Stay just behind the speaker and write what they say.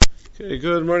Okay,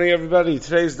 good morning, everybody.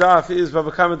 Today's daf is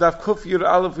Bava daf Kuf Yud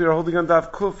Aleph. We are holding on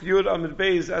daf Kuf Yud Amid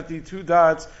Beis at the two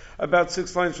dots, about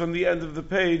 6 lines from the end of the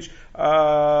page.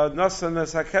 Nasan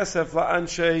es hakesef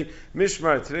la'anshe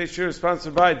mishmar. Today's shir is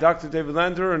sponsored by Dr. David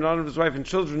Lander in honor of his wife and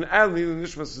children, and Lili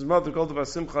Nishmas, his mother, Golda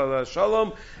Bas Simcha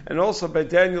Shalom, and also by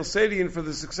Daniel Sadian for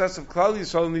the success of Klal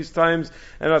Yisrael in these times,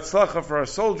 and Atzlacha for our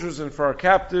soldiers and for our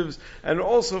captives, and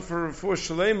also for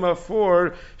Shalema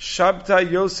for Shabta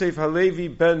Yosef Halevi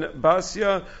ben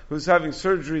Basya, who's having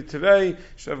surgery today.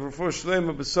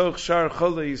 Shalema B'soch Shar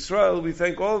Chole Yisrael. We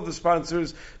thank all of the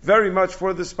sponsors very much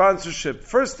for the sponsorship.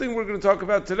 First thing we're going to talk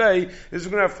about today is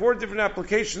we're going to have 4 different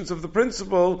applications of the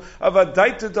principle of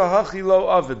Adaita Dahachi Lo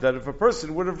Avid, that if a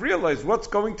person would have realized what's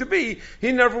going to be,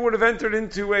 he never would have entered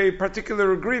into a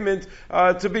particular agreement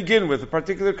to begin with, a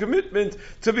particular commitment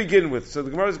to begin with. So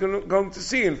the Gemara is going to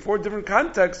see in 4 different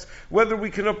contexts whether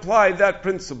we can apply that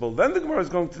principle. Then the Gemara is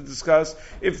going to discuss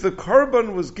if the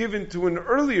korban was given to an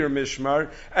earlier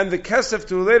mishmar and the kesef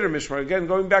to a later mishmar. Again,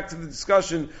 going back to the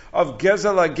discussion of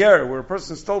Gezeilah ger, where a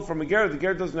person stole from a ger, the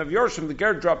ger doesn't have yorshim, the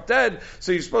ger dropped dead,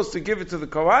 so you're supposed to give it to the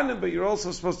kohanim, but you're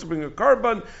also supposed to bring a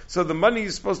korban, so the money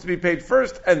is supposed to be paid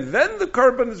first, and then the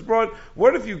korban is brought.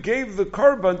 What if you gave the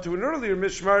korban to an earlier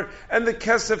mishmar and the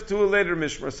kesef to a later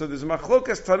mishmar? So there's a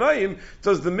machlokas tanaim.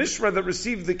 Does the mishmar that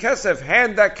received the kesef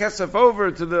hand that kesef over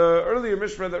to the earlier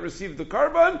mishmar that received the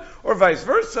korban, or vice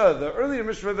versa? The earlier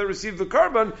mishmar that received the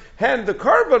korban hand the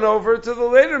korban over to the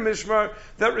later mishmar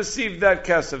that received that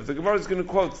kesef. The Gemara is going to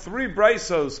quote 3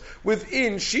 braisos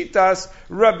within Shitas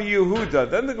Rabbi Yehuda.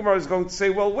 Then the Gemara is going to say,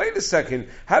 well, wait a second.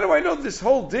 How do I know this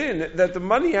whole din that the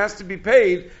money has to be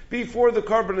paid before the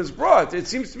korban is brought? It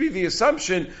seems to be the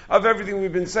assumption of everything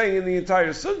we've been saying in the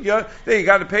entire sugya, that you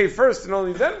got to pay first and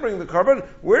only then bring the korban.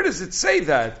 Where does it say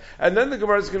that? And then the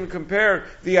Gemara is going to compare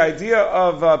the idea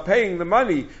of paying the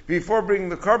money before bringing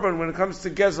the korban when it comes to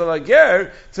Gezeilah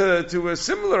ger to a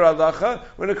similar halacha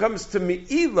when it comes to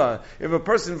Me'ilah. If a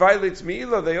person violates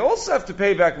Me'ilah, they also have to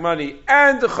pay back money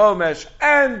and the chomesh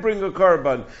and bring a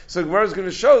korban. So Gemara is going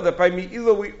to show that by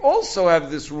Me'ilah we also have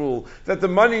this rule that the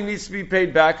money needs to be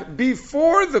paid back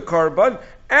before the korban,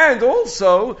 and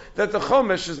also that the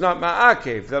chomesh is not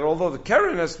ma'akev, that although the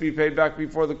keren has to be paid back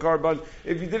before the korban,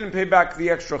 if you didn't pay back the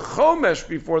extra chomesh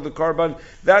before the korban,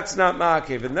 that's not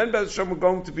ma'akev. And then Be'ez Hashem, we're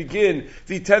going to begin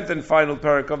the 10th and final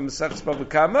parak of Maseches Bava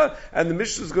Kama, and the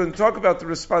Mishnah is going to talk about the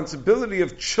responsibility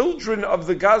of children of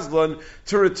the Gazlan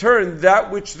to return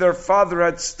that which their father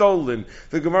had stolen.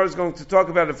 The Gemara is going to talk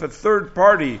about if a third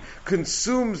party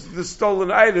consumes the stolen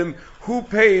item, who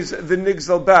pays the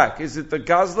nigzal back? Is it the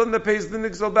Gazlan that pays the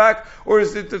nigzal back, or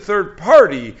is it the third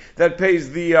party that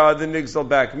pays the nigzal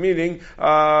back? Meaning,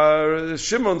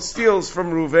 Shimon steals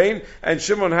from Ruvain, and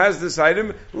Shimon has this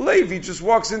item. Levi just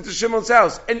walks into Shimon's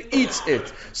house and eats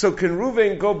it. So can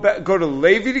Ruvain go to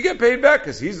Levi to get paid back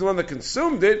because he's the one that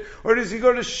consumed it, or does he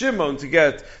go to Shimon to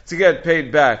get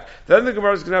paid back? Then the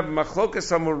Gemara is going to have a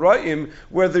machlokas hamura'im,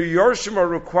 where the Yorshim are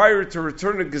required to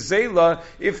return a Gezeilah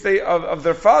if they of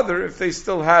their father, if they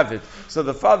still have it. So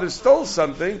the father stole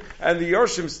something and the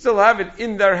Yorshim still have it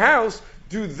in their house.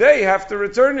 Do they have to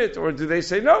return it? Or do they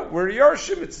say, no, we're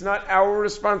Yorshim, it's not our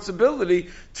responsibility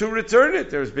to return it.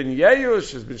 There's been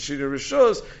Yeyush, there's been Shira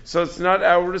Rishos, so it's not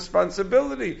our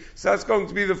responsibility. So that's going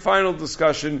to be the final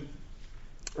discussion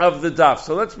of the daf.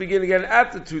 So let's begin again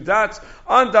at the 2 dots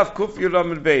on daf Kuf Yud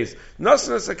Amud Beis.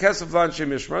 Nasnas a kesef l'Anshe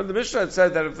Mishmar. The Mishnah had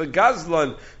said that if the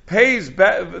Gazlan pays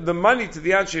the money to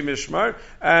the Anshe Mishmar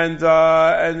and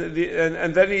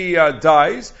then he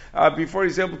dies before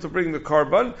he's able to bring the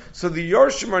korban, so the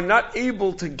Yorshim are not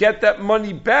able to get that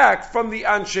money back from the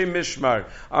Anshe Mishmar.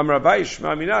 Amrabai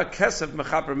Shmamina kesef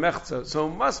mechaper mechza. So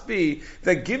it must be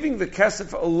that giving the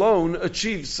kesef alone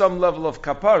achieves some level of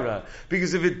kapara,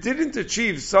 because if it didn't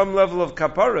achieve some level of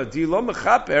kapara, dilo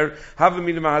mechaper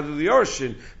havamina mahadul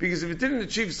yorshin. Because if it didn't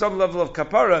achieve some level of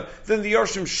kapara, then the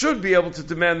yorshim should be able to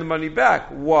demand the money back.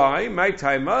 Why? My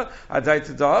taima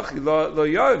adaitadach lo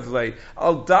yavle.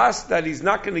 Al das that he's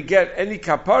not going to get any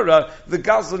kapara. The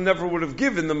Gazlan never would have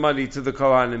given the money to the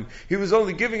kohanim. He was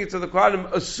only giving it to the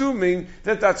kohanim, assuming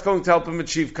that that's going to help him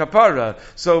achieve kapara.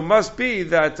 So it must be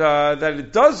that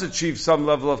it does achieve some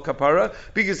level of kapara,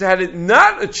 because had it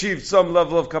not achieved some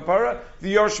level of kapara,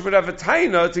 the Yorshim would have a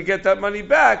taina to get that money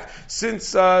back,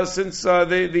 since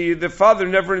the father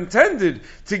never intended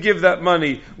to give that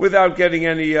money without getting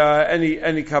any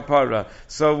kapara.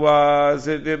 So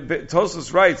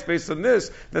Tosfos writes based on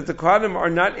this that the kohanim are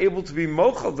not able to be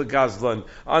mochel the Gazlan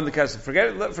on the kesef.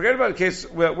 Forget about a case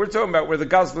where we're talking about where the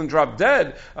Gazlan dropped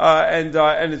dead, and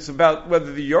it's about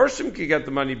whether the Yorshim can get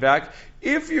the money back.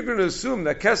 If you're going to assume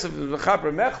that kesef is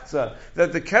mechaper mechza,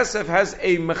 that the kesef has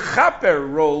a mechaper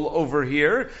role over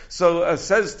here, so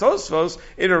says Tosfos,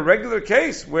 in a regular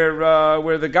case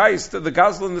where the guy is the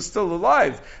Goslin is still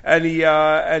alive, and he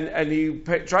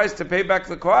tries to pay back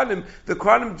the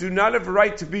Kohanim do not have a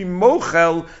right to be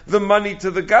mochel the money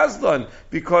to the Goslin,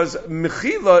 because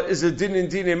mechila is a din in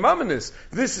dine mamanis.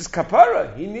 This is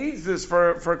kapara. He needs this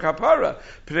for kapara.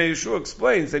 Pnei Yeshua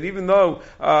explains that even though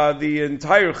the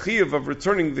entire chiyuv of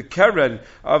returning the keren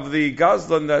of the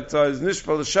Goslin that is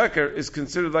nishpal sheker is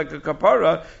considered like a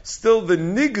kapara, still the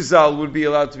nigzal would be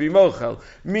allowed to be mochel.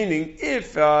 Meaning,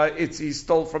 if he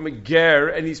stole from a ger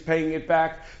and he's paying it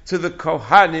back to the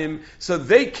Kohanim, so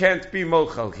they can't be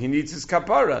mochel. He needs his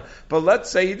kapara. But let's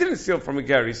say he didn't steal from a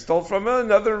ger, he stole from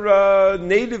another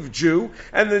native Jew,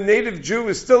 and the native Jew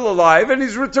is still alive, and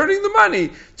he's returning the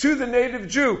money to the native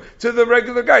Jew, to the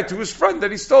regular guy, to his friend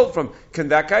that he stole from. Can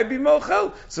that guy be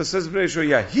mochel? So says Bnei Yeshua,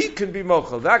 yeah, he can be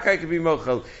mochel. That guy can be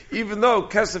mochel, even though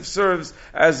kesef serves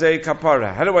as a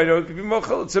kapara. How do I know it can be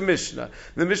mochel? It's a Mishnah.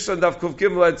 The Mishnah Daf Kuf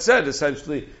Gimel had said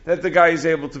essentially that the guy is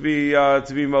able to be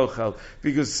mochel,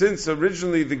 because since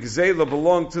originally the Gezeilah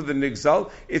belonged to the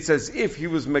Nigzal, it's as if he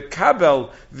was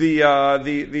mekabel the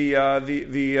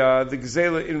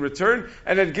Gezeilah in return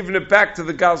and had given it back to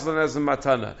the Gazlan as a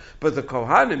matana. But the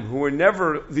Kohanim, who were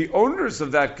never the owners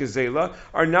of that Gezeilah,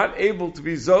 are not able to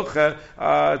be zoche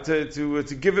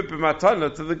to give it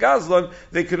b'matana to the Gazlan.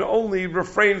 They can only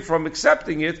refrain from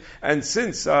accepting it, and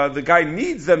since the guy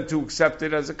needs them to accept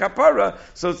it as a kapara,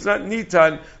 so it's not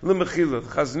nitan l'mechila.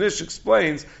 Chazon Ish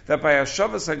explains that by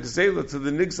Hashavas HaGezeilah to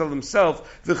the Nigzal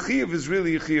himself, the chiyuv is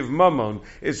really a chiyuv mamon.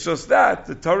 It's just that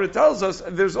the Torah tells us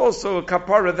there's also a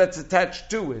kapara that's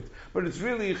attached to it. But it's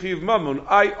really a chiyuv mamon.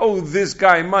 I owe this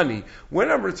guy money. When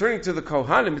I'm returning to the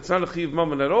Kohanim, it's not a chiyuv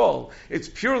mamon at all. It's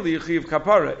purely a chiyuv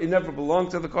kapara. It never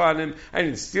belonged to the Kohanim. I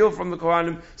didn't steal from the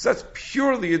Kohanim. So that's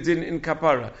purely a din in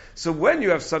kapara. So when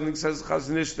you have something, says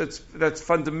Chazon Ish, that's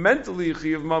fundamentally a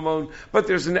chiyuv mamon, but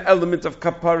there's an element of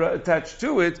kapara attached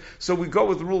to it, so we go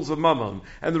with the rules of mamon.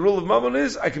 And the rule of mamon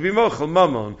is, I can be mochel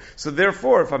mamon. So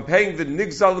therefore, if I'm paying the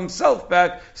nigzal himself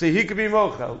back, so he could be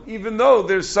mochel, even though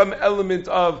there's some element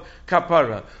of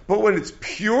kapara. But when it's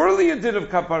purely a din of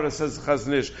kapara, says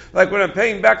Chazon Ish, like when I'm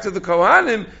paying back to the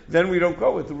Kohanim, then we don't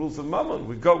go with the rules of mamon.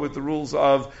 We go with the rules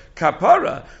of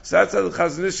kapara. So that's how the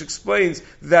Chazon Ish explains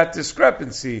that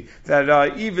discrepancy.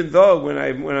 That even though when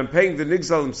I'm paying the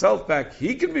nigzal himself back,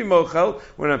 he can be mochel.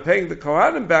 When I'm paying the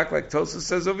Kohanim back, like Tosa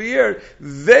says over here,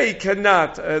 they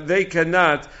cannot be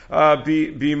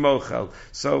mochel.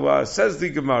 So says the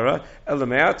Gemara,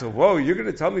 Elameata, whoa, you're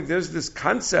going to tell me there's this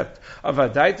concept of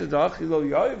adaita da'achi lo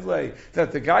yoivle,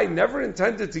 that the guy never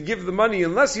intended to give the money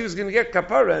unless he was going to get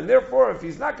kapara, and therefore if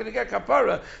he's not going to get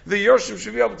kapara, the Yorshim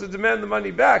should be able to demand the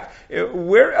money back.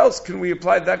 Where else can we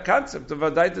apply that concept of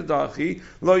adaita da'achi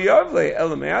lo yoivle?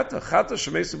 Elameata, chata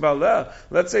shemesu ba'aleh.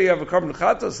 Let's say you have a carbon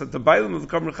chatas, that the bailim of the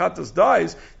carbon chatas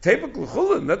dies, tepek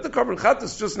l'chulin, let the carbon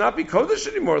chatas just not be kodesh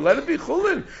anymore, let it be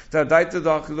chulin, adaita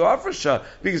da'achi lo afresha,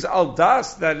 because al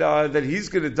das that he's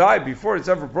going to die before it's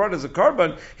ever brought as a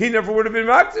carbon, he never would have been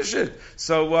makdish it.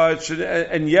 So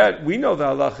and yet we know the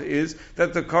halacha is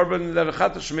that the carbon that a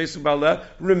chata shemesu ba'aleh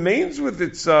remains with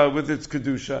its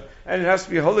kedusha, and it has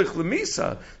to be holich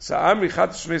lemisa. So amri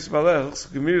chata shemesu ba'aleh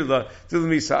gemirla to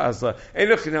lemisa azla.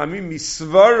 Enochinami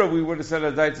misvara we would have said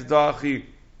adaita da'achi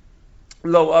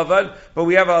lo avad, but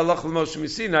we have a halach l'Moshe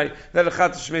Misinai that a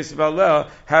chata shemesu ba'aleh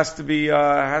has to be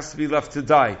left to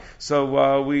die.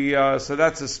 So so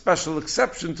that's a special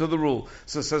exception to the rule.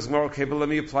 So it says, well, okay, but let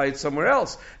me apply it somewhere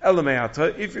else.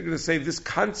 Elameata, if you're going to say this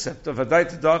concept of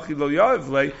adaita da'achi lo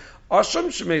yavle, Asham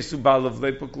shemesu balav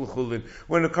lepuk l'chulin.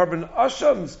 When a carbon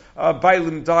Asham's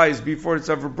bailim dies before it's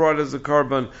ever brought as a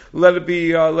carbon, let it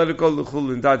go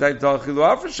l'chulin.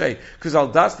 Because al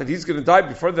das that he's going to die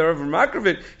before they're ever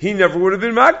makravit, he never would have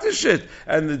been makdish it.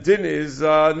 And the din is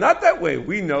not that way.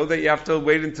 We know that you have to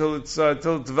wait until it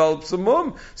develops a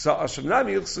mum. So Asham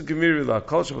nami yichsu gemirila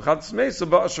kol shemchatzis mesu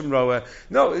ba Asham roeh.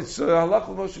 No, it's halach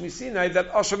l'Moshe Misinai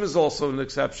that Asham is also an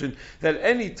exception. That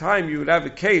any time you would have a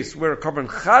case where a carbon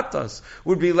chata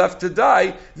would be left to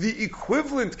die, the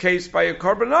equivalent case by a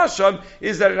carbon asham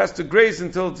is that it has to graze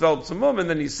until it develops a mum, and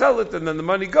then you sell it, and then the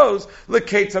money goes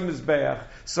lekeitzam mizbeach.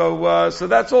 So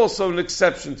that's also an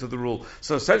exception to the rule.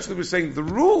 So essentially, we're saying the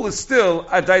rule is still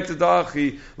adaita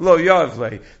da'achi lo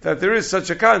yavle, that there is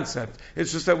such a concept.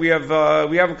 It's just that we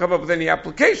haven't come up with any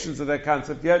applications of that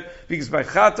concept yet, because by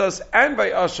chatas and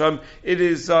by asham, it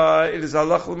is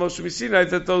halach l'Moshe Misinai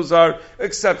that those are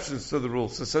exceptions to the rule.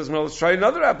 So it says, well, let's try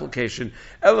another application. application.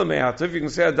 Elamehativ, you can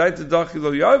say Adaita Dachi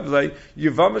Lo Yavle,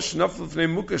 Yavama Shnafel Fnei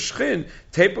Muka Shchin,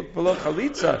 Tepuk Below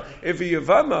Chalitza. If a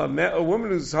Yavama, a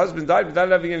woman whose husband died without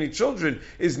having any children,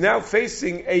 is now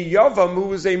facing a Yavam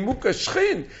who is a Muka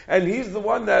Shchin, and he's the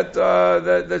one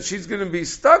that she's going to be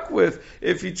stuck with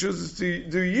if he chooses to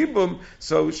do Yibum,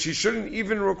 so she shouldn't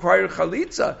even require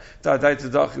Chalitza. Adaita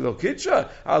Dachi Lo Kitcha,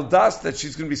 Al Das, that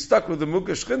she's going to be stuck with the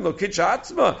Muka Shchin, Lo Kitcha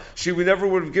Atzma. She never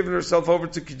would have given herself over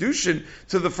to Kiddushin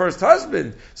to the first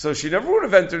husband. So she never would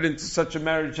have entered into such a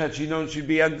marriage had she known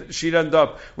she'd end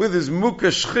up with his Muka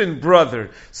Shchin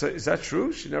brother. So is that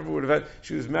true? She never would have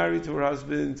she was married to her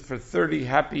husband for 30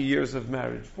 happy years of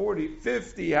marriage, 40,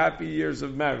 50 happy years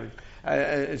of marriage.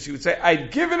 And she would say,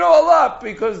 I'd give it all up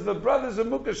because the brother's a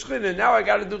Muka Shchin and now I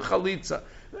got to do Chalitza.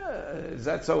 Is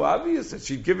that so obvious that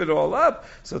she'd give it all up?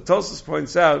 So Tosfos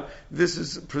points out this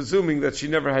is presuming that she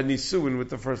never had nisuin with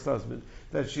the first husband,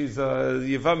 that she's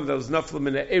Yavam that was Naflim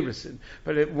in Erisin.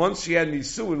 But once she had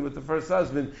nisuin with the first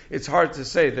husband, it's hard to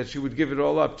say that she would give it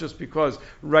all up just because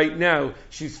right now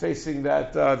she's facing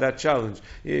that challenge.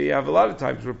 You have a lot of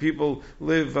times where people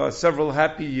live several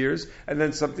happy years and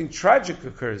then something tragic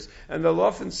occurs, and they'll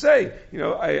often say,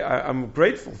 I'm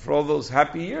grateful for all those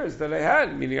happy years that I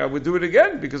had, meaning I would do it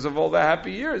again because of all the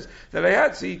happy years that I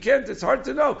had. So you can't, it's hard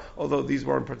to know. Although these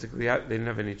weren't particularly happy, they didn't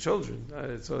have any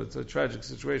children. So it's a tragic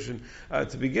situation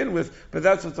to begin with. But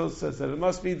that's what Tosfos says, that it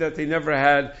must be that they never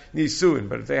had Nisuin.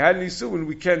 But if they had Nisuin,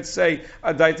 we can't say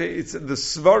Adaita, the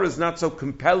Svar is not so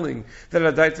compelling that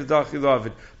Adaita Dachi Lo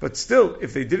Avid. But still,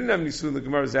 if they didn't have Nisuin, the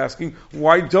Gemara is asking,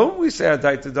 why don't we say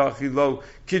Adaita Dachi Lo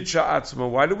Kidsha Atzma?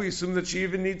 Why do we assume that she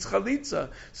even needs Chalitza?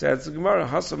 So that's the Gemara,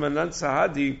 Hasam Anan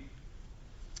Sahadi,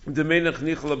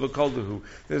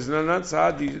 there's an Anan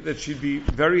Sa'adi that she'd be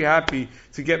very happy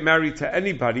to get married to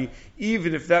anybody,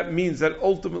 even if that means that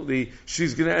ultimately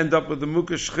she's going to end up with the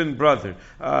Muka Shchin brother.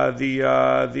 And Reish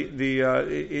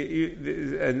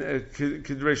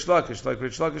Lakish, like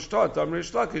Reish Lakish taught,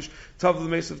 Reish Lakish, Tav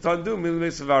l'meis of Tandu, Mil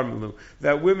l'meis of Armelu,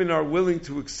 that women are willing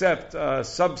to accept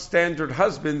substandard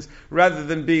husbands rather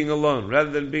than being alone,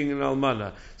 rather than being an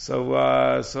almana.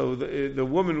 So the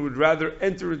woman would rather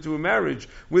enter into a marriage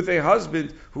with a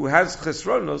husband who has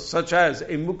chesronos, such as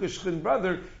a Muka Shchin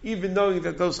brother, even knowing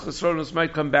that those chesronos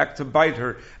might come back to bite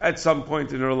her at some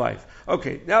point in her life.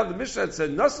 Okay, now the Mishnah had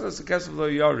said, Nasanas Kesef Lo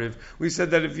Yariv. We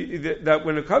said that that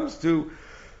when it comes to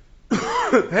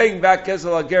paying back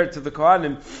Gezeilah Ger to the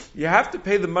Kohanim, you have to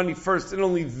pay the money first and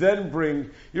only then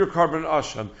bring your Karban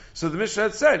Asham. So the Mishnah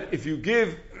had said, if you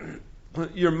give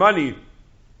your money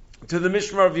to the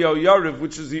Mishmar of Yariv,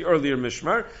 which is the earlier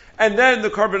Mishmar, and then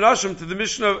the Karban Asham to the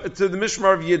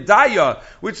Mishmar of Yedaya,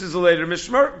 which is the later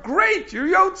Mishmar, great, you're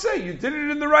Yotzei, you did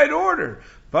it in the right order.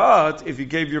 But if you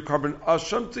gave your Karban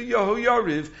Asham to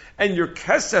Yariv and your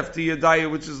Kesef to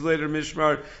Yedaya, which is later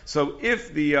Mishmar, so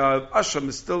if the Asham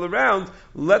is still around,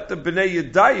 let the Bnei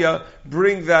Yedaya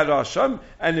bring that Asham,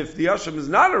 and if the Asham is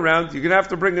not around, you're going to have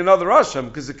to bring another Asham,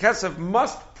 because the Kesef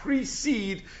must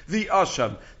precede the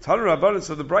Asham. Tanu Rabbanan,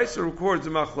 so the Brisa records a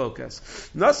Machlokas.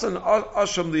 Nasan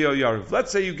Asham Leo Yariv.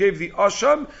 Let's say you gave the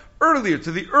Asham earlier,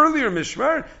 to the earlier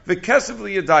Mishmar, the Kesef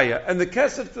Liyadaya, and the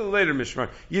Kesef to the later Mishmar.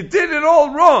 You did it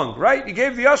all wrong, right? You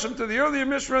gave the Asham to the earlier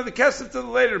Mishmar, the Kesef to the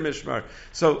later Mishmar.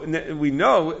 So we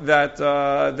know that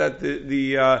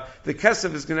the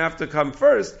Kesef is going to have to come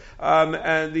first,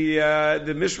 and the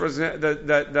Mishmar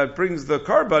that brings the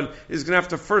Karban is going to have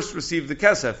to first receive the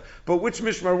Kesef. But which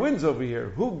Mishmar wins over here?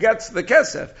 Who gets the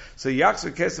Kesef? So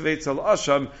Yachzer Kesef Eitzel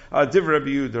Asham, Div Rabbi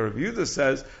Yehuda. Rabbi Yehuda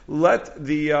says, let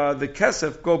the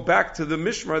Kesef go back to the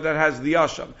Mishmar that has the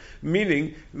Asham.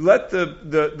 Meaning, let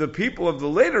the people of the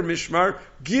later Mishmar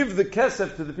give the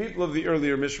Kesef to the people of the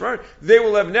earlier Mishmar. They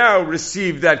will have now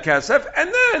received that Kesef,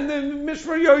 and then the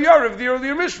Mishmar Yoyariv, the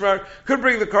earlier Mishmar, could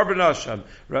bring the Karban Asham.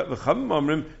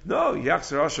 No,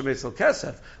 Yachzer Asham Eitzel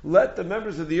Kesef. Let the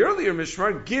members of the earlier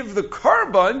Mishmar give the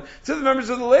Karban to the members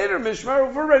of the later Mishmar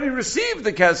who've already received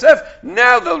the Kesef.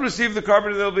 Now they'll receive the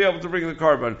Karban and they'll be able to bring the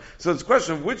Karban. So it's a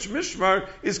question of which Mishmar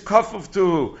is Kafuf to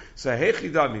who. So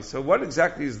Hechidami. So what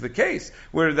exactly is the case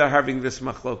where they're having this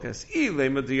machlokas? If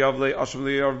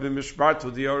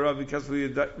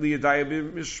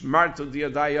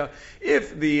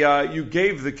you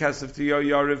gave the Kesef to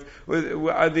Yoyariv,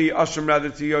 the Asham rather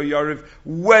to Yoyariv,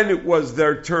 when it was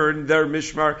their turn, their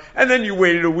Mishmar, and then you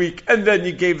waited a week, and then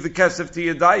you gave the Kesef to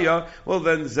Yedaya, well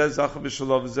then Zezach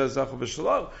b'Shalom, Zezach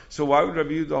b'Shalom. So why would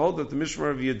Rabbi Yehuda hold that the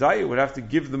Mishmar of Yedaya would have to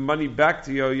give the money back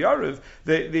to Yoyariv?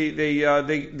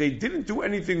 They didn't do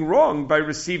anything wrong by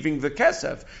receiving the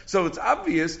Kesef. So it's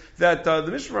obvious that the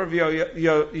Mishmar of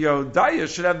Yedaya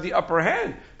should have the upper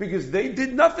hand, because they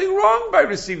did nothing wrong by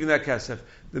receiving that Kesef.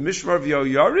 The Mishmar of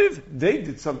Yoyariv, they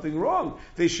did something wrong.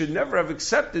 They should never have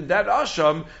accepted that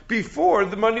asham before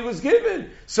the money was given.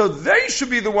 So they should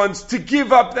be the ones to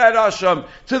give up that asham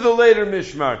to the later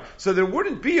Mishmar. So there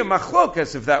wouldn't be a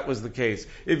machlokas if that was the case.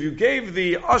 If you gave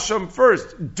the asham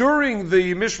first during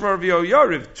the Mishmar of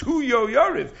Yoyariv to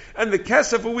Yoyariv, and the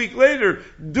kesef a week later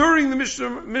during the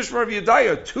Mishmar of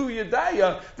Yedaya to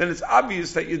Yedaya, then it's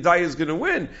obvious that Yedaya is going to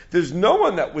win. There's no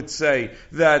one that would say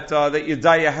that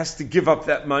Yedaya has to give up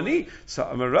that money. So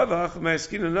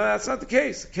Amaravach, no, that's not the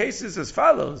case. The case is as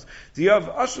follows: Do you have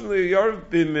Asham Yoyariv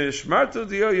b'mishmarto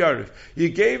Yoyariv? You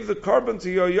gave the carbon to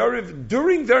Yoyariv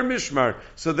during their mishmar,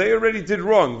 so they already did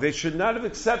wrong. They should not have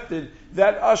accepted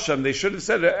that asham. They should have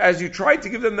said, as you tried to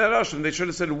give them that asham, they should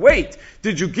have said, wait,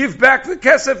 did you give back the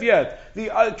kesef yet? The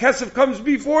kesef comes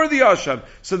before the asham.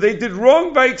 So they did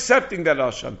wrong by accepting that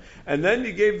asham. And then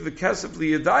you gave the kesef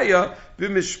liyadaya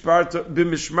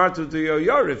b'mishmarto to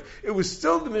Yoyariv. It was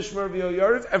still the mishmar of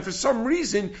Yoyariv, and for some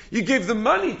reason, you gave the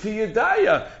money to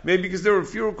Yedaya. Maybe because there were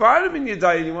few requirements in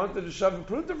Yedaya, and you wanted to shove a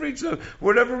pruta for each of them.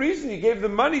 Whatever reason, you gave the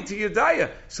money to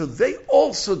Yedaya. So they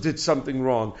also did something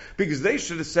wrong, because they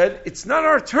should have said, it's not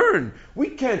our turn. We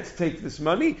can't take this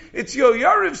money. It's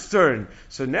Yoyariv's turn.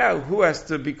 So now, who has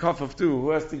to be kafaf to?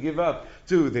 Who has to give up?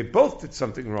 They both did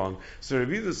something wrong. So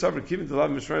Rabbi Yehuda Sabra Kivin to Lav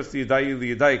Mishmaris to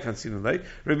Yedaya Kansinalei.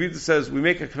 Rabbi Yehuda says we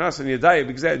make a knas on Yedaya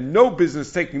because they had no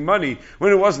business taking money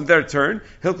when it wasn't their turn.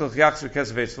 Hilchach Yachzer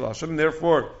Kesef Eitz L'Hashem. And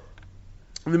therefore,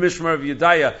 the Mishmar of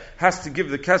Yedaya has to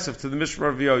give the kesef to the Mishmar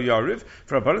of Yoyariv.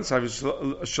 For Rabbanan Savi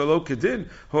Shalo Kedin,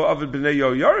 Ho Avid B'nei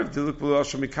Yoyariv, Diluk B'lo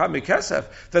Hashem Mikame Kesef,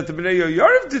 that the B'nei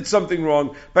Yoyariv did something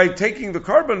wrong by taking the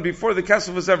carbon before the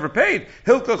kesef was ever paid.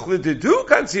 Hilkach L'didu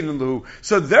Kansin L'hu.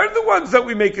 So they're the ones that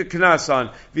we make a knas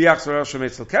on. V'yachzor Hashem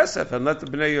Eitzel Kesef, and let the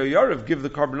B'nei Yoyariv give the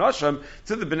carbon Hashem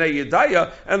to the B'nei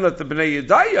Yedaya, and let the B'nei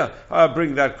Yedaya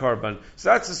bring that carbon. So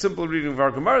that's a simple reading of our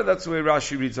Gemara. That's the way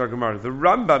Rashi reads our Gemara. The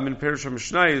Rambam in Perush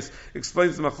HaMishnayos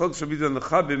explains the Machlok Shabbat and the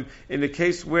Chabim in a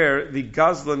case where the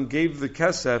Gazlan gave the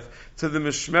kesef to the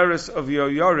Mishmeres of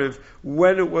Yoyariv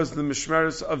when it was the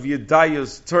Mishmeres of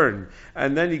Yedaya's turn.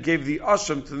 And then he gave the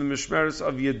Asham to the Mishmeres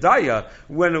of Yedaya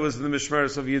when it was the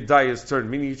Mishmeres of Yedaya's turn.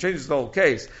 Meaning he changes the whole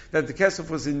case, that the kesef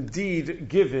was indeed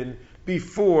given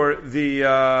before the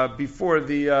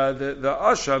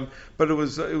asham, but it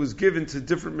was given to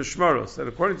different mishmaros. And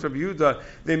according to Rabbi Yehuda,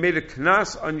 they made a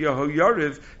knas on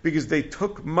Yehoyariv because they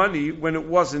took money when it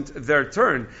wasn't their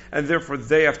turn, and therefore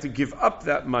they have to give up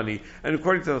that money. And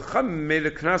according to the Chacham, made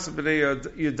a knas of Bnei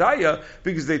Yedaya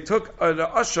because they took an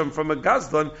asham from a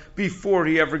gazlan before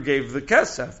he ever gave the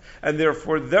kesef, and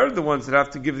therefore they're the ones that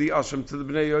have to give the asham to the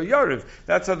Bnei Yoyariv.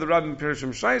 That's how the Rabbim Perush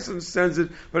HaMishnayos understands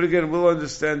it. But again, we'll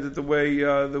understand it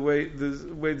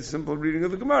the simple reading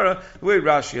of the Gemara, the way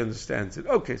Rashi understands it.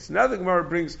 Okay, so now the Gemara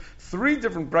brings three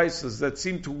different brises that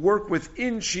seem to work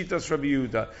within Shitas Rabbi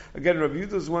Yehuda. Again, Rabbi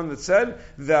Yehuda is one that said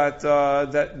that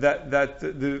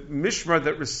the Mishmar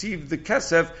that received the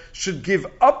Kesef should give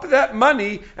up that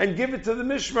money and give it to the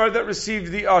Mishmar that received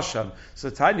the Asham. So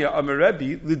Tanya Amar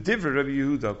Rebbe L'Divrei Rabbi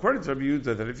Yehuda, according to Rabbi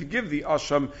Yehuda, that if you give the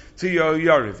Asham to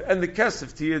Yoyariv and the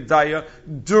Kesef to Yedaya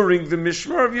during the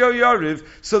Mishmar of Yoyariv,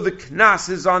 so the Knas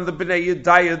is on the Bnei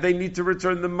Yedaya, they need to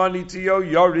return the money to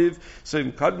Yoyariv. So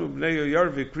in Kadmu Bnei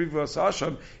Yoyariv Ikrivu As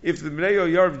Asham, if the Bnei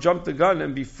Yoyariv jumped the gun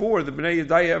and before the Bnei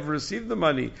Yedaya ever received the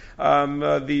money,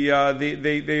 they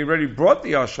already brought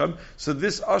the Asham, so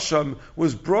this Asham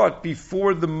was brought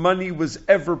before the money was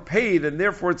ever paid, and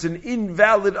therefore it's an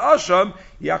invalid Asham.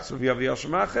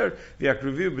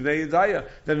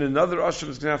 Then another Asham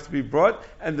is going to have to be brought,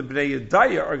 and the Bnei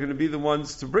Yedaya are going to be the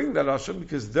ones to bring that Asham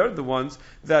because they're the ones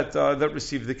that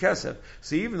receive the kesef.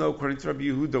 So even though according to Rabbi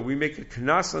Yehuda we make a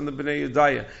knas on the Bnei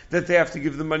Yedaya that they have to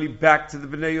give the money back to the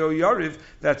Bnei Yoyariv,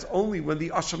 that's only when the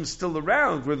Asham is still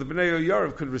around, where the Bnei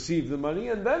Yoyariv could receive the money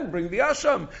and then bring the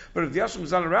Asham. But if the Asham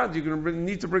is not around, you're going to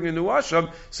need to bring a new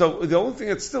Asham. So the only thing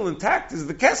that's still intact is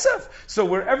the kesef. So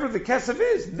wherever the kesef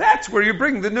is, that's where you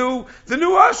bring the new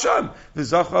Asham. The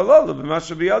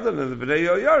Bnei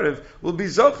Yoyariv will be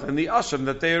zoch and the Asham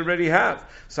that they already have.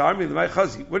 So what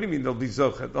do you mean they'll be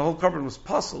zocha? The whole carbon was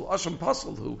pasul, Asham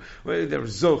pasul. Who there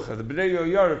was zocha. The Bnei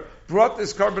Yoyariv brought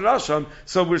this carbon Asham,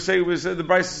 so the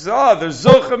Bryce says, there's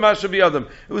zocha mashabi adam.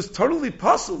 It was totally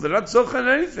pasul. They're not zocha in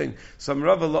anything. Some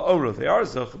Rava la'ora, they are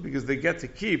zocha because they get to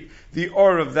keep the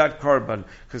or of that carbon.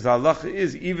 Because the halacha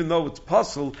is, even though it's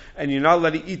pasul and you're not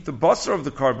allowed to eat the basar of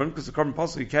the carbon, because the carbon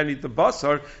pasul you can't eat the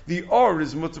basar, the or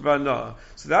is mutabana.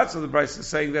 So that's what the Bryce is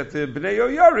saying, that the Bnei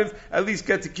Yoyariv at least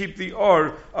get to keep the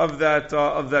or of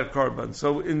that carbon.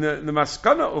 So in the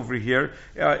Maskana over here,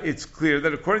 it's clear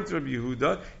that according to Rabbi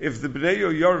Yehuda, if the Bnei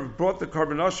Yoyariv brought the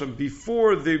Karban Asham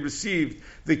before they received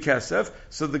the Kesef,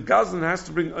 so the Gazlan has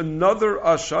to bring another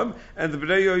Asham, and the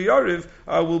Bnei Yoyariv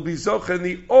will be Zocha in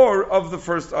the Or of the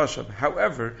first Asham.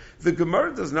 However, the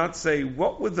Gemara does not say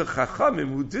what would the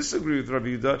Chachamim who disagree with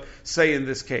Rabbi Yehuda say in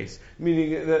this case.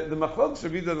 Meaning the Machlokes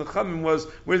Rabbi Yehuda and the Chachamim was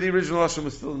where the original Asham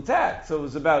was still intact. So it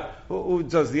was about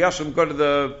does the Asham go to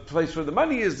the place where the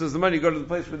money is? Does the money go to the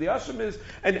place where the Asham is?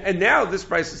 And now this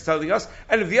price is telling us,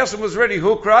 and if the Asham was ready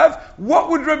Hukrav, what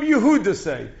would Rabbi Yehuda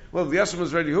say? Well, if the Asham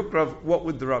was ready Hukrav, what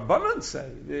would the Rabbanan say?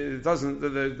 It doesn't.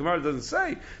 The Gemara doesn't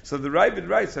say. So the Ravid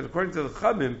writes that according to the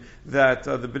Chamim that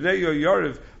the Bnei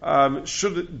Yoyariv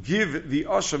should give the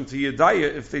Asham to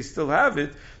Yedaya if they still have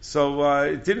it. So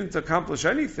it didn't accomplish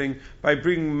anything by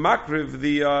bringing Makriv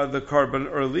the Karban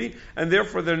early, and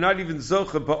therefore they're not even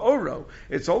Zocha Ba'oro.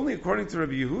 It's only according to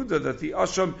Rabbi Yehuda that the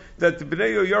Asham, that the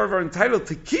Bnei Yoyariv are entitled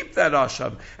to keep that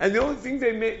Asham, and the only thing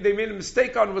they made a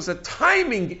mistake on was a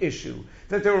timing issue,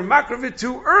 that they were makriv it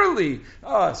too early.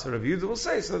 So Rabbi Yehuda will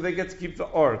say, so they get to keep the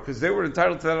or, because they were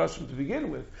entitled to that asham to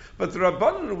begin with. But the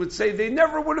Rabbanan would say they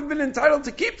never would have been entitled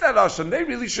to keep that asham. They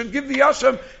really should give the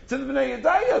asham to the Bnei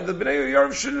Yedaya. The Bnei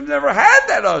Yoyariv should have never had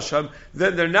that asham.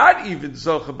 Then they're not even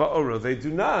zocha ba'oro. They do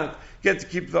not get to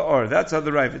keep the or. That's how the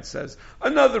Ravid says.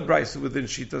 Another brisa within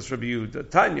Shitas Rabbi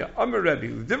Yehuda. Tanya, Amar Rabbi,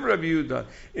 Div Rabbi Yehuda,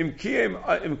 Im kayem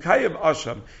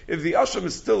asham. If the asham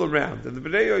is still around and the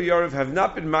Bnei Yoyariv have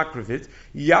not been makrivit,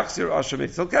 Yachzir Asham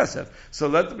Eitzel Kesef. So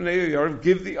let the Bnei Yoyariv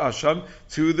give the Asham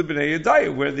to the Bnei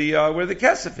Yedaya, where the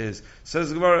Kesef is. Says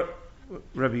the Gemara,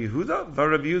 Rabbi Yehuda,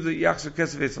 Rabbi Yehuda Yachzir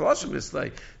Kesef Eitzel Asham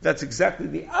Islay. That's exactly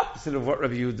the opposite of what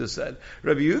Rabbi Yehuda said.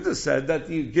 Rabbi Yehuda said that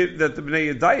the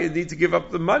Bnei Yedaya need to give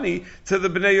up the money to the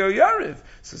Bnei Yoyariv.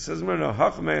 So it says, no,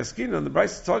 Hacham Ayaskin, on the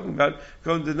Bryce is talking about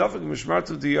going to Nafik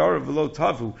Mishmartu Diyarav Velo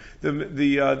Tavu.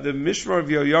 The Mishmar of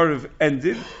Yoyariv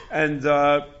ended, and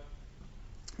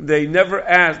they never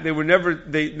asked the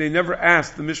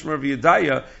Mishmar of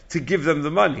Yedaya to give them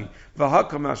the money.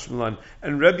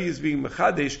 And Rebbe is being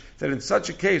mechadesh that in such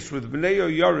a case where the Bnei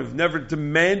Yoyariv never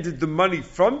demanded the money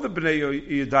from the Bnei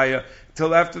Yedaya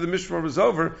till after the Mishmar was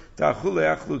over,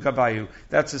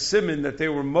 that's a siman that they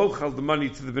were mochal the money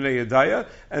to the Bnei Yedaya,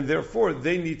 and therefore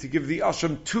they need to give the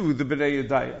asham to the Bnei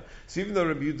Yedaya. So even though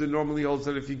Rabbi Yehuda normally holds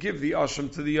that if you give the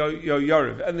asham to the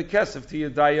Yoyariv and the kesef to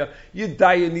Yedaya,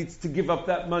 Yedaya needs to give up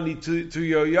that money to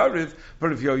Yoyariv,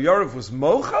 but if Yoyariv was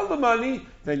mochal the money,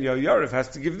 then Yoyariv has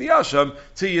to give the asham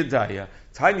to Yedaya.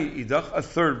 Tiny idach, a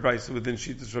third brisa within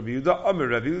Shitas Rabbi Yehuda, Amar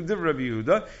Rabbi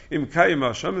Yehuda, Im kayem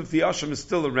asham, if the asham is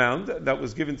still around, that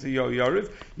was given to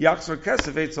Yoyariv, Yachzor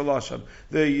kesef eitzel asham.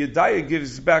 The Yedaya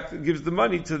gives the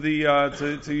money to the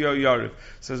to Yoyariv.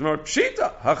 Says Mar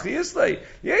Pshita, Hachi Islay.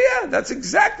 Yeah, that's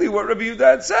exactly what Rabbi Yehuda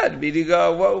had said. Meaning,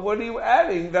 what are you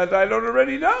adding that I don't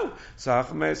already know? So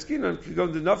Hachamay Askinan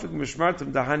Kigom Denafik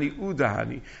Mishmartam Dahani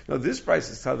Udahani. Now this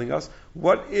brisa is telling us,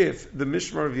 what if the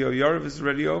Mishmar of Yoyariv is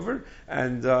already over,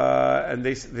 and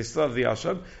they still have the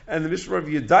asham, and the Mishmar of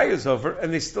Yedaya is over,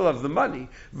 and they still have the money.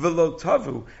 Velo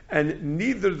tavu, and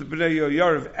neither the Bnei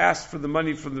Yoyariv asked for the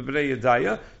money from the Bnei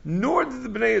Yedaya, nor did the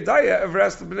Bnei Yedaya ever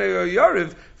ask the Bnei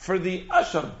Yoyariv for the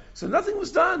asham. So nothing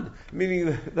was done. Meaning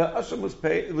the asham was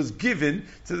paid, it was given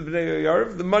to the Bnei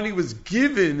Yoyariv, the money was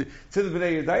given to the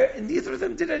Bnei Yedaya, and neither of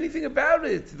them did anything about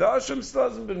it. The asham still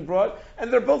hasn't been brought,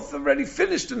 and they're both already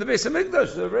finished in the Beis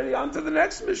HaMikdash. They're already on to the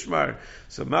next Mishmar.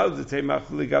 So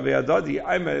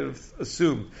I might have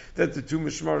assumed that the two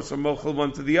Mishmars are mochel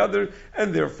one to the other,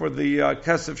 and therefore the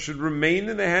kesef should remain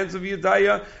in the hands of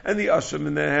Yedaya, and the asham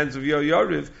in the hands of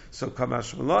Yoyariv. So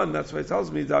Kamash Malan, that's why it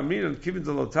tells me that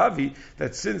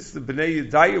since the Bnei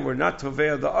Yedaya were not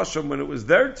Tovea the Asham when it was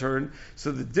their turn,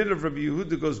 so the din of Rabbi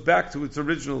Yehuda goes back to its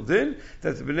original din,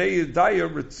 that the Bnei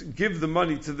Yedaya give the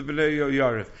money to the Bnei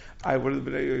Yoyariv. What are the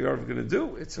Bnei Yoyariv going to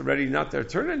do? It's already not their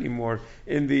turn anymore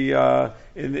in the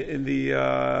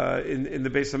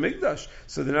Beis HaMikdash,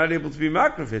 so they're not able to be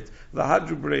makravit.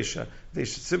 Lahadru Bereisha. They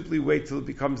should simply wait till it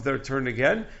becomes their turn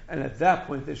again, and at that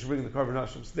point they should bring the Karban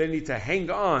Asham. So they need to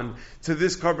hang on to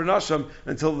this Karban Asham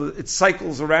until it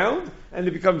cycles around and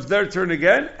it becomes their turn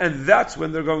again, and that's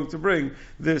when they're going to bring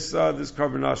this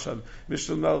Karban Asham.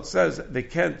 Mishnah Melch says they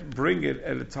can't bring it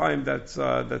at a time that's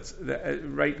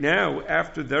right now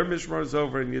after their Mishmar is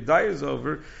over and Yedaya is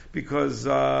over, because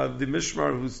the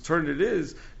Mishmar whose turn it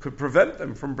is could prevent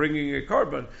them from bringing a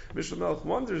Karban. Mishnah Melch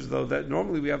wonders though that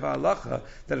normally we have a halacha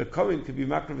that a Kohen could be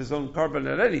makriv his own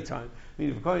Karban at any time. I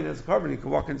mean, if a Kohen has a Karban, he can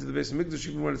walk into the Beis HaMikdash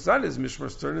even when it's not his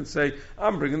Mishmar's turn and say,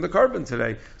 I'm bringing the Karban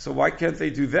today. So why can't they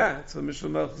do that? So Mishnah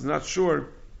Melch is not sure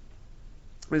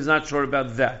He's not sure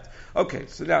about that. Okay,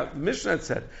 so now the Mishnah had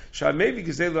said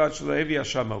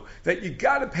that you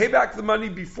got to pay back the money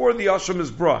before the asham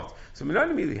is brought. So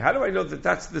immediately, how do I know that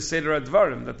that's the Seder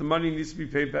Advarim, that the money needs to be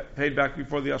paid back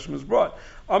before the asham is brought?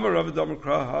 Amar Rav Damar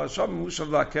Kra Hasham Mushav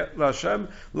LaHashem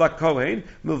LaKohen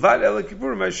Milvad El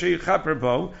Kippur Ma'asher Yichaper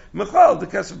Bo Mechal the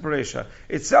Kesef Bereisha.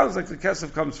 It sounds like the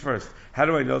Kesef comes first. How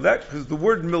do I know that? Because the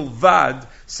word Milvad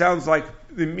sounds like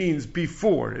it means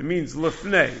before. It means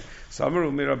Lefnei. So one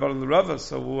of the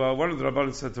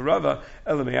Rabbanan said to Rava,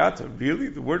 Elameata, really?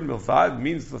 The word milvad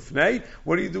means lefnei?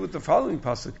 What do you do with the following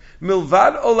pasuk?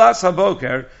 Milvad olas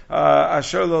haboker,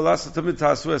 asher lo olas tamid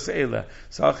tasu es eile.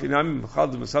 Sa'achinami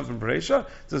mechal de musaf and bereisha?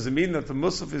 Does it mean that the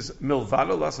musaf is milvad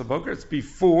olas haboker? It's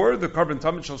before the carbon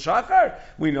tamid shel shachar?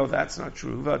 We know that's not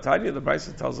true. V'atanya, the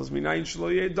Brisa tells us, minayin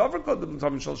shelo yeh davar kod the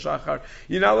tamid shel shachar.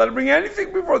 You're not allowed to bring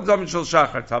anything before the tamid shel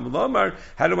shachar. Talmud Lomar,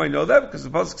 how do I know that? Because the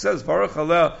pasuk says, Baruch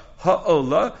Aleh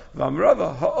ha'ola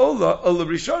v'amrava ha'ola ola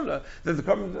rishona, that the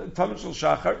Tamid Shel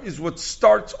Shachar is what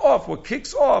starts off, what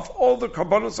kicks off all the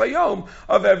karbanos hayom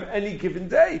of any given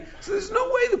day. So there's no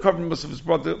way the carbon musaf is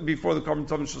brought before the carbon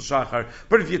Tamid Shel Shachar.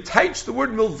 But if you teach the word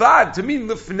milvad to mean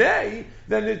lefnei,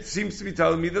 then it seems to be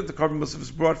telling me that the carbon musaf is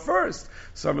brought first.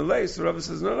 So Rava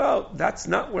says, no, that's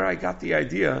not where I got the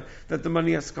idea that the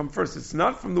money has to come first. It's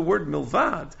not from the word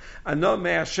milvad. Ano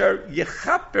me'asher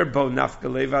yechaper bo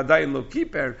nafkale v'adayin lo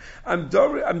kiper. I'm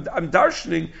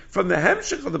darshaning from the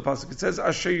hemshich of the pasuk. It says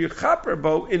asher yichaper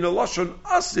bo in a lashon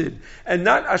asid, and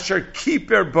not asher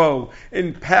kiper bo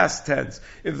in past tense.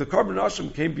 If the carbon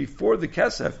asham came before the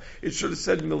kesef, it should have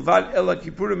said milvad ela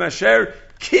kipurim asher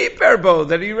kiper bo,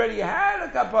 that he already had a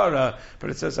kapara. But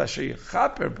it says asher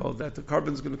yichaper bo, that the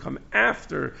carbon is going to come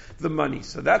after the money.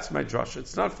 So that's my drasha.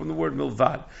 It's not from the word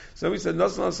milvad. So we said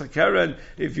naslas keren.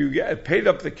 If you paid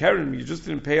up the keren, you just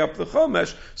didn't pay up the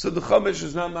chomesh. So the chomesh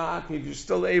is not ma'akiv. You're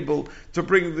still able to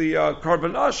bring the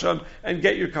carbon asham and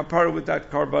get your kapara with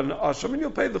that carbon asham, and you'll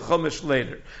pay the chomesh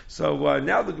later. So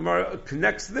now the Gemara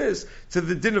connects this to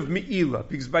the din of mi'ila,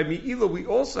 because by mi'ila we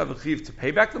also have a chiv to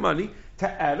pay back the money, to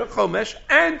add a chomesh,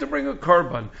 and to bring a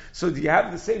carbon. So do you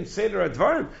have the same seder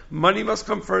advarim? Money must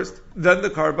come first, then the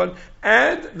carbon,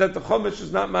 and that the chomesh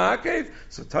is not ma'akev.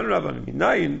 So Tan Rabbanan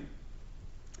Minayin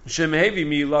if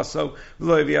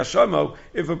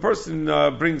a person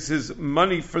brings his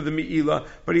money for the mi'ila,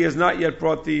 but he has not yet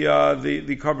brought the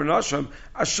carbon asham,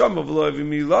 asham of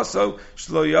mi'ilaso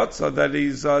shlo yotza, that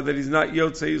he's not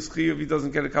yotze yischiyuv, he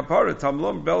doesn't get a kapara.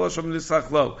 Tamlom bel asham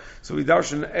nisachlo. So we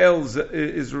darshan el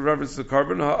is reference to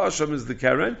carbon, ha'asham is the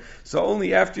keren. So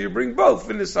only after you bring both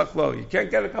v'nisachlo, you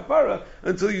can't get a kapara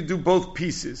until you do both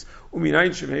pieces. And how do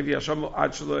I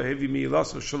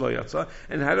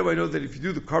know that if you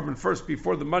do the carbon first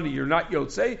before the money, you're not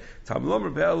yotzei? It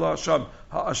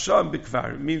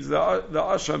means the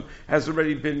asham has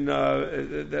already been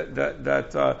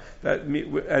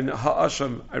and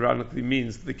ha'asham ironically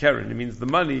means the keren. It means the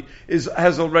money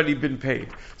has already been paid.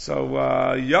 So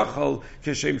yachal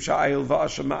keshem sha'ayil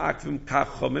va'asham ma'akvim kach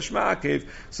chomesh ma'akev.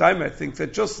 So I might think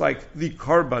that just like the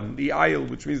carbon, the ayil,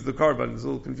 which means the carbon, is a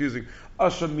little confusing.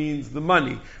 Asham means the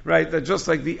money, right? That just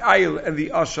like the ayil and the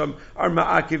asham are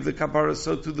ma'akiv the kapara,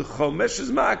 so to the chomesh is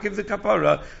ma'akiv the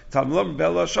kapara. Tamlam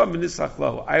bel asham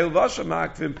v'nisachlo. Ayil v'asham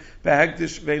ma'akivim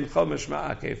behegdish vein chomesh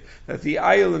ma'akiv. That the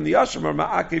ayil and the asham are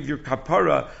ma'akiv your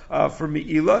kapara for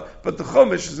mi'ila, but the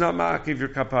chomesh is not ma'akiv your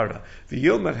kapara. The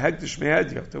yilmat hegdish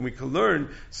me'edyot. And we can learn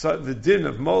the din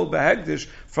of mol behegdish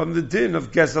from the din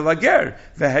of Gezeilah ger,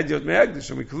 ve'hedyot me'egdish.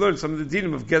 And we can learn some of the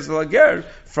din of Gezeilah ger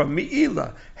from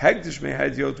mi'ila. Hegdish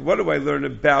me'edyot. What do I learn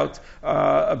about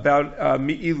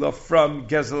mi'ila from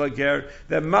Gezeilah ger?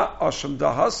 That ma asham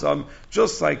dahasam,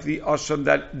 just like the asham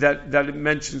that it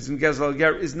mentions in Gezeilah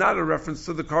ger, is not a reference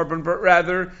to the carbon, but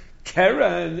rather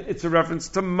keren. It's a reference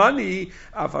to money.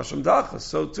 Af asham dachas.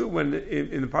 So too, when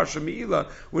in the parsha mi'ila,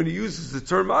 when he uses the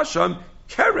term asham,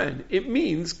 keren, it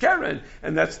means keren,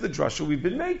 and that's the drasha we've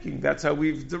been making. That's how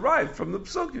we've derived from the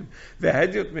psukim.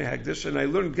 V'hedyot mehegdish, and I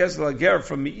learned Gezeilah ger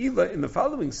from mi'ila in the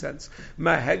following sense: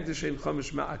 mehegdish ein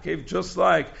chomesh ma'akev. Just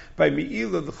like by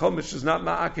mi'ila the chomesh is not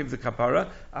ma'akev the kapara,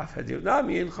 af hedyot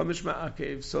nami ein chomesh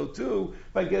ma'akev. So too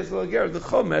by Gezeilah ger the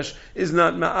chomesh is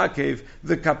not ma'akev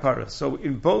the kapara. So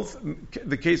in both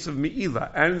the case of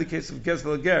mi'ila and in the case of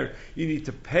Gezeilah ger, you need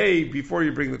to pay before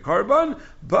you bring the carbon,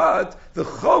 but the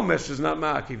chomesh is not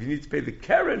ma'akiv. You need to pay the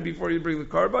keren before you bring the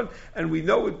karban, and we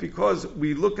know it because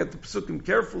we look at the psukim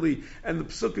carefully, and the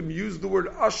psukim use the word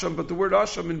asham, but the word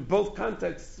asham in both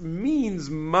contexts means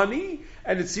money,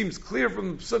 and it seems clear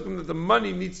from the psukim that the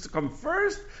money needs to come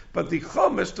first, but the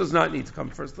chomesh does not need to come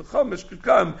first. The chomesh could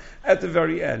come at the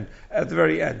very end. At the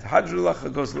very end. Hadrullah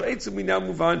hagozul eitzim. We now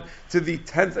move on to the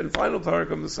 10th and final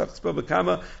parak of the Masechtas Bava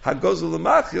Kama, hagozul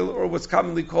l'machil, or what's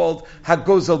commonly called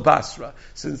hagozul basra.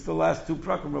 Since the last two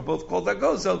prakim are both called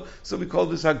hagozul, so we call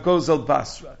this hagozul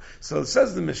basra. So it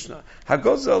says the Mishnah,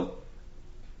 hagozul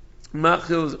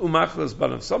umachil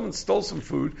banav. Someone stole some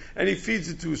food and he feeds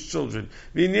it to his children.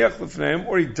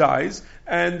 Or he dies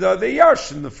and they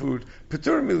yarshin the food. The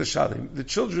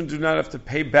children do not have to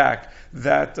pay back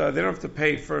that, they don't have to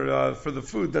pay for the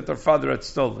food that their father had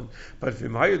stolen. But if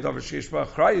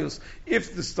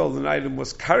the stolen item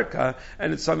was karka,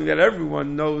 and it's something that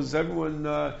everyone knows, everyone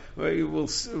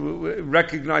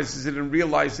recognizes it and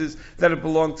realizes that it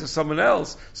belonged to someone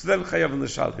else, so then chayav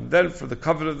l'shalim. Then for the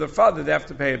covenant of their father, they have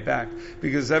to pay it back.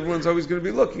 Because everyone's always going to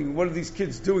be looking, what are these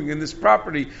kids doing in this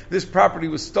property? This property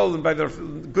was stolen by their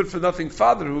good-for-nothing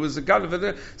father, who was a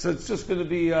ganav, so it's just going to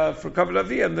be for covenant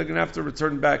aviyah, and they're going to have to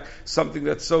return back something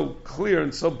that's so clear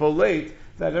and so bolate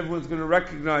that everyone's going to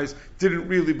recognize didn't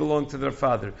really belong to their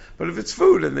father. But if it's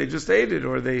food and they just ate it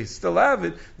or they still have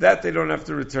it, that they don't have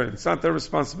to return. It's not their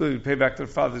responsibility to pay back their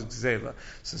father's Gezeilah.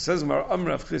 So it says,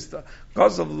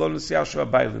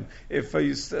 if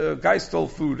a guy stole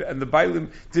food and the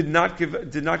bailim did not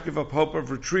give up hope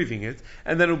of retrieving it,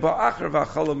 and then a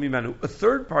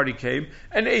third party came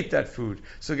and ate that food.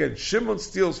 So again, Shimon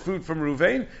steals food from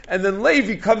Ruvain, and then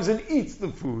Levi comes and eats the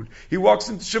food. He walks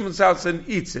into Shimon's house and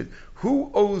eats it.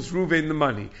 Who owes Ruvain the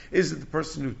money? Is it the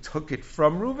person who took it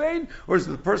from Ruvain, or is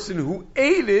it the person who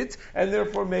ate it and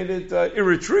therefore made it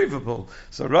irretrievable?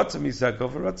 So Ratzah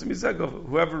Mizagov,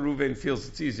 whoever Ruvain feels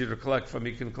it's easier to collect from,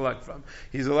 he can collect from.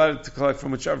 He's allowed to collect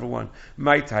from whichever one.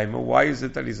 My time, why is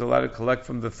it that he's allowed to collect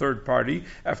from the third party?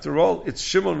 After all, it's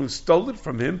Shimon who stole it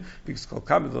from him, because so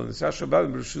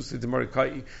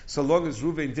long as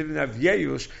Ruvain didn't have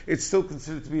Yeyush, it's still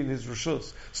considered to be in his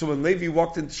Rishus. So when Levi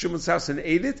walked into Shimon's house and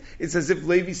ate it, it's as if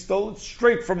Levi stole it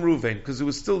straight from Ruvain, because it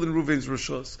was still in Ruvain's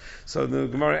Rishus. So the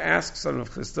Gemara asks on Rav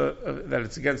Chisda that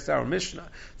it's against our Mishnah.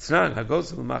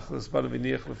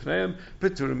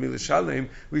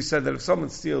 We said that if someone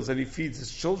steals and he feeds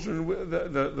his children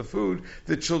the food,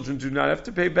 the children do not have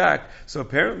to pay back. So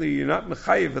apparently you're not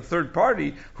mechayev a third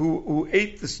party who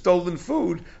ate the stolen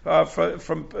food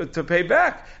to pay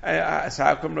back. So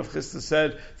how come Rav Chisda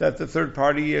said that the third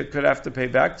party could have to pay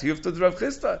back? To Yufta Rav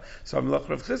Chisda. So I'm like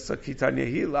Rav Chisda.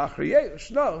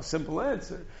 No, simple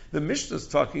answer. The Mishnah is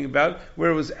talking about where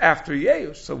it was after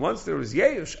Yeush. So once there was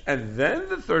Yeush, and then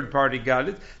the third party got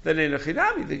it, then the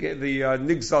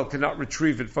Nigzal cannot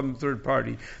retrieve it from the third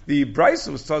party. The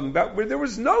Brisa was talking about where there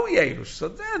was no Yeush. So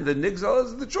then the Nigzal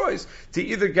has the choice to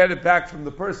either get it back from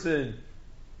the person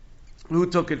who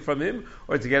took it from him,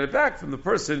 or to get it back from the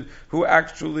person who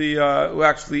actually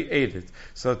ate it.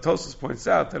 So Tosfos points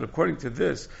out that according to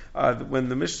this, when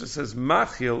the Mishnah says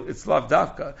machil, it's lav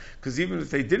dafka, because even if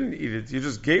they didn't eat it, you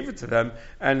just gave it to them,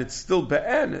 and it's still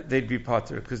be'en, they'd be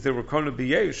pater, because they were kona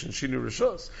b'yeush and shinu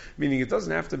rishos, meaning it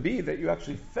doesn't have to be that you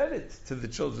actually fed it to the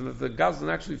children, if the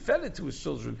Gazlan actually fed it to his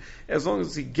children, as long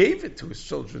as he gave it to his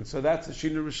children, so that's a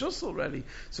shinu rishos already.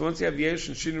 So once you have yeush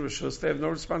and shinu rishos, they have no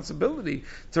responsibility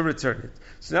to return it.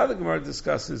 So now the Gemara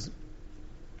discusses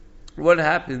what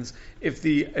happens if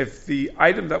the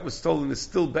item that was stolen is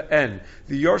still be'en,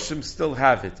 the Yorshim still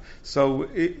have it. So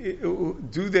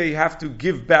do they have to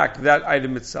give back that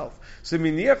item itself? So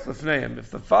if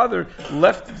the father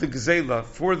left the Gezeilah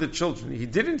for the children, he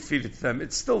didn't feed it to them,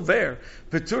 it's still there.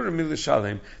 Peturim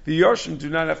milishalem. The Yorshim do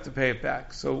not have to pay it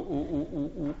back.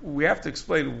 So we have to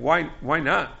explain why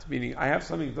not? Meaning, I have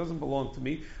something that doesn't belong to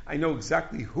me. I know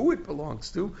exactly who it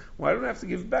belongs to. Why don't I have to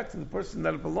give it back to the person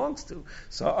that it belongs to?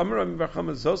 So Amar Rami Bar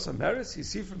Chama Zosa Meres. You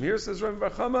see from here, says Rami Bar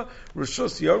Chama,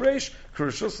 Rishus Yoresh,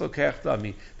 Rishus Lokeach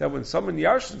Dami. That when someone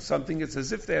yarshin something, it's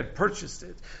as if they had purchased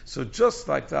it. So just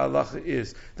like the halacha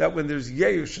is that when there's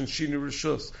Yeush and Shinu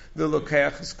Rishus, the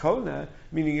Lokeach is Kona.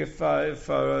 Meaning, if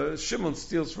Shimon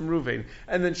steals from Ruvain,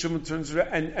 and then Shimon turns around,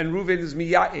 and Ruvain is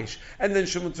miya'ish, and then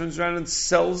Shimon turns around and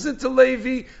sells it to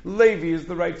Levi, Levi is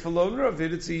the rightful owner of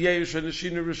it. It's a Yeush and a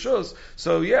Shinu Rishus.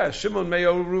 So yeah, Shimon may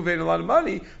owe Ruvain a lot of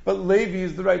money, but Levi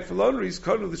is the rightful Seif alone is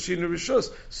Kona the Shina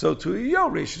Rishus. So to a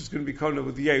Yoresh is going to be Kona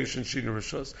with the Yerush and Shina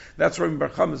Rishus. That's Rabbi Bar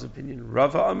Chama's opinion.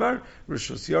 Rava Amar,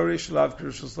 Rishus Yoresh, Lav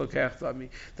Rishus Lokeach Dami.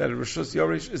 That a Rishus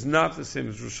Yoresh is not the same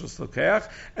as Rishus Lokeach,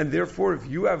 and therefore if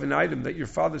you have an item that your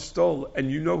father stole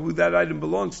and you know who that item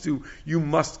belongs to, you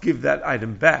must give that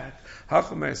item back. And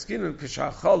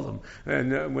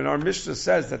when our Mishnah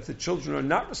says that the children are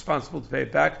not responsible to pay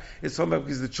it back, it's talking about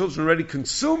because the children already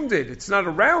consumed it. It's not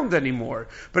around anymore.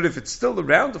 But if it's still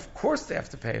around, of course they have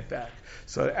to pay it back.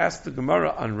 So I asked the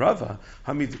Gemara on Rava,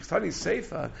 Hamidiktani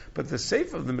Seifa, but the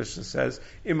Seifa of the Mishnah says,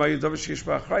 that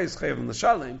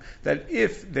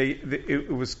if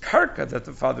it was karka that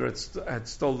the father had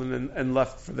stolen and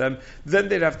left for them, then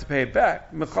they'd have to pay it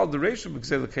back.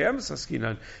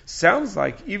 Sounds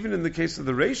like even in the case of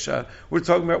the Reisha, we're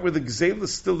talking about where the Gezeilah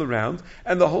is still around,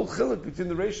 and the whole chiluk between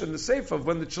the Reisha and the Seifa of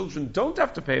when the children don't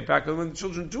have to pay it back and when the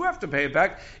children do have to pay it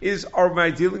back is, am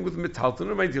I dealing with metalton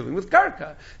or am I dealing with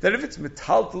karka? That if it's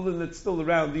metalton that's still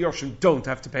around, the Yorshim don't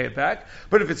have to pay it back,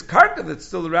 but if it's karka that's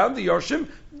still around, the Yorshim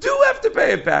do have to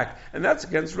pay it back. And that's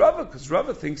against Rava, because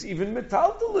Rava thinks even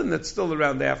metaltalin that's still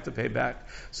around, they have to pay back.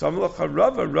 So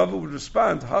Rava would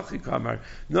respond, Hachi Kamar.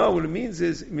 No, what it means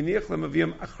is, that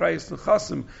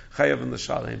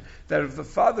if the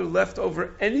father left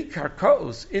over any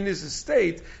karkaos in his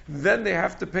estate, then they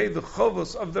have to pay the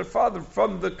chovos of their father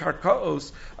from the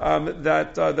karkaos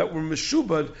that were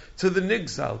meshubad to the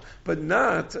nigzal. But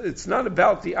it's not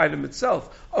about the item itself.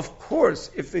 Of course,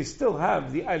 if they still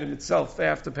have the item itself, they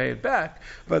have to pay it back.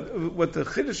 But what the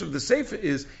chiddush of the Sefer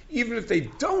is, even if they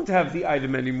don't have the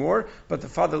item anymore, but the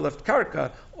father left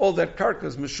karka, all that karka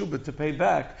is meshubah to pay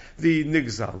back the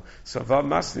nigzal. So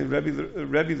Masni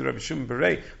Rebbe Shimon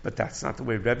Berei, but that's not the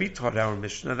way Rebbe taught our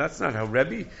Mishnah. That's not how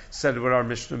Rebbe said what our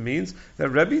Mishnah means. That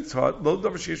Rebbe taught lo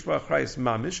davar sheish bo achrayus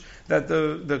mamish, that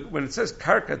when it says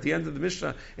karka at the end of the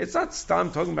Mishnah, it's not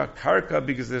stam talking about karka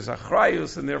because there's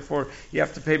achrayus and therefore you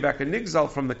have to pay back a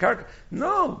nigzal from the karka.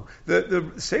 No,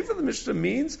 the Sefer of the Mishnah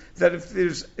means that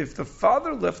if the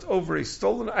father left over a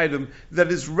stolen item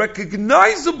that is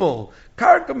recognizable,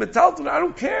 karka, metalton, I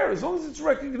don't care, as long as it's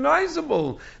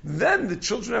recognizable, then the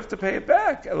children have to pay it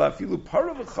back. If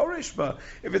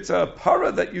it's a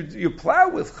para that you plow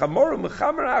with,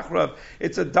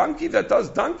 it's a donkey that does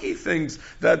donkey things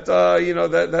that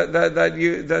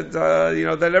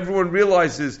that everyone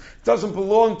realizes doesn't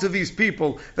belong to these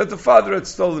people that the father had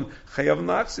stolen. They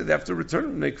have to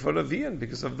return them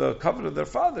because of the covenant of their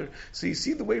father. So you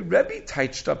see the way Rebbe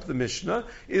touched up the Mishnah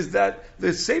is that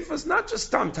the Sefer is not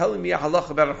just telling me a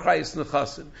halacha about achrayus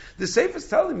nechasim. The Sefer is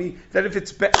telling me that if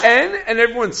it's be'en and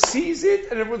everyone sees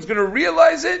it and everyone's going to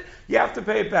realize it, you have to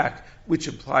pay it back. Which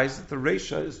implies that the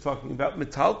Reisha is talking about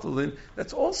metaltalin,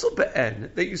 that's also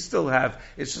be'en, that you still have.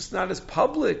 It's just not as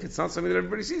public, it's not something that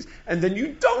everybody sees. And then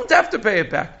you don't have to pay it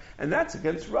back. And that's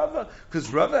against Rava,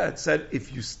 because Rava had said,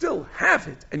 if you still have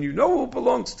it, and you know who it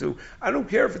belongs to, I don't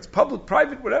care if it's public,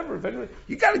 private, whatever, if anyone,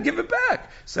 you got to give it back.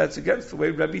 So that's against the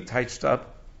way Rebbe touched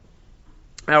up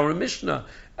our Mishnah.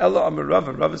 Ella Amar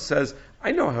Rava. Rava says,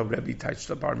 I know how Rebbe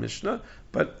touched up our Mishnah,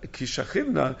 but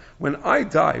Kishachivna, when I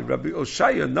die, Rabbi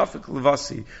Oshaya Nafik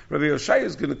Levasi, Rabbi Oshaya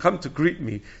is going to come to greet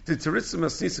me, to Teritzim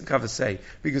Asnisan Kavasei,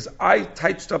 because I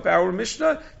touched up our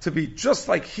Mishnah to be just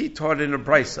like he taught in a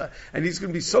Brisa, and he's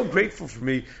going to be so grateful for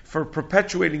me for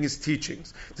perpetuating his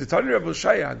teachings. To tell Rabbi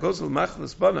Oshaya, goes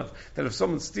Machlas Banav, that if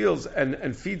someone steals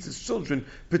and feeds his children,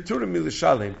 Peturim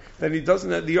Milishalim, then he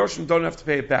doesn't, the Yoshim don't have to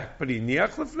pay it back. But he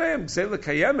Niach Lefneim, Gezeilah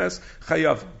Kayemes,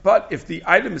 Chayav. But if the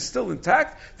item is still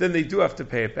intact, then they do have to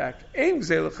pay it back.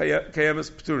 If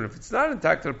it's not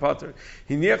intact, they're patur.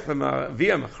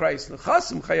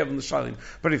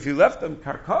 But if you left them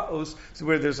karkaos, so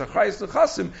where there's a achrayus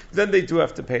nechasim, then they do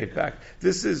have to pay it back.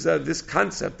 This is this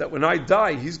concept that when I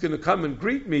die, he's going to come and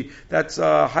greet me. That's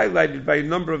highlighted by a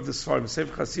number of the Sfarim.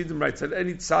 Sefer Chasidim writes that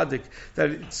any tzaddik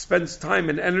that spends time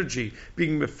and energy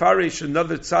being mefarish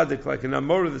another tzaddik, like an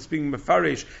Amora that's being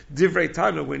mefarish divrei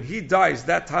Tana, when he dies,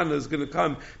 that Tana is going to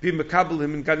come be mekabel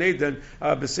him in Gan Eden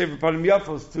b'sefer panim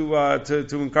yafos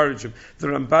to encourage him. The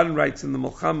Ramban writes in the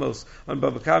Milchamos on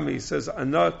Bava Kama, he says,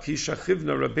 "Ana ki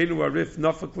shachivna Rabbeinu Arif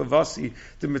nafak levasi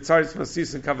the mitzaris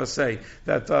masis and kavasei."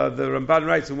 That the Ramban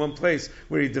writes in one place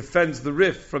where he defends the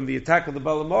Rif from the attack of the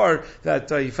Balamar, that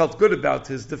he felt good about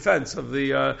his defense of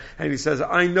the, and he says,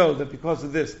 "I know that because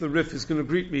of this, the Rif is going to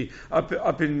greet me up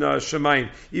in Shemayim."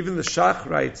 Even the Shach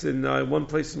writes in one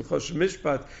place in Choshen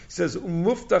Mishpat, he says,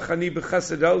 "Umuftach ani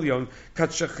b'chesed elyon kat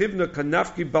shachivna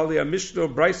Chanafki Bali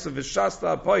Amishno Brisa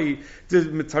Vishasta Apai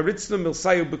Mitaritzna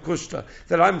Milsayu Bekushta.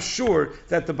 That I'm sure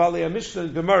that the Bali Amishna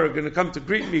and Gemara are going to come to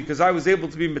greet me because I was able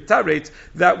to be mitaret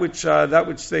that which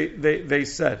they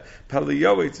said.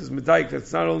 Paliyoet is medaik.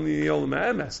 That's not only the Olam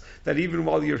Ha'emes, that even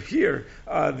while you're here,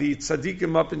 the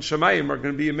tzaddikim up in Shemayim are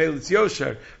going to be a Melitz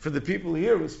Yosher for the people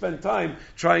here who spend time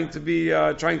trying to be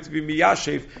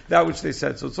miyashev that which they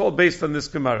said. So it's all based on this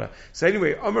Gemara. So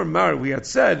anyway, Amar Mar, we had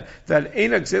said that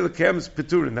Ein Gezeilah Kems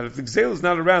Peturin, that if the Gezeilah is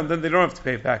not around, then they don't have to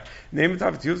pay it back. Name it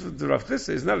Havtiyuf to Rav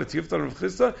Chisda is not a Tiyuf on Rav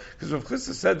Chisda, because Rav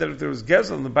Chisda said that if there was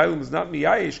Gezeilah and the Bailam was not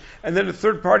miyayish, and then a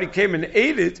third party came and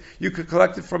ate it, you could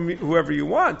collect it from whoever you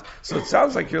want. So it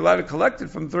sounds like you're allowed to collect it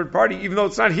from the third party, even though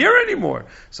it's not here anymore.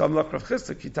 So I'm like Rav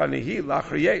Chisda, Kitanehi,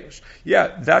 Lachar Yehush.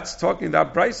 Yeah, that's talking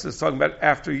about Bryce, is talking about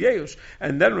after Yehush.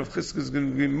 And then Rav Chisda is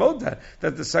going to be moda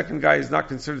that the second guy is not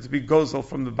considered to be Gozel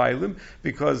from the Bailim,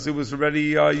 because it was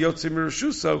already Yotzim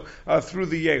Rishuso through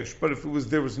the Yehush. But if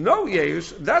there was no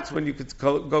Yehush, that's when you could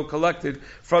go collect it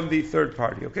from the third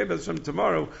party. Okay, but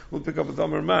tomorrow we'll pick up with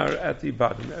Amar Mar at the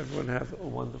bottom. Everyone have a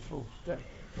wonderful day.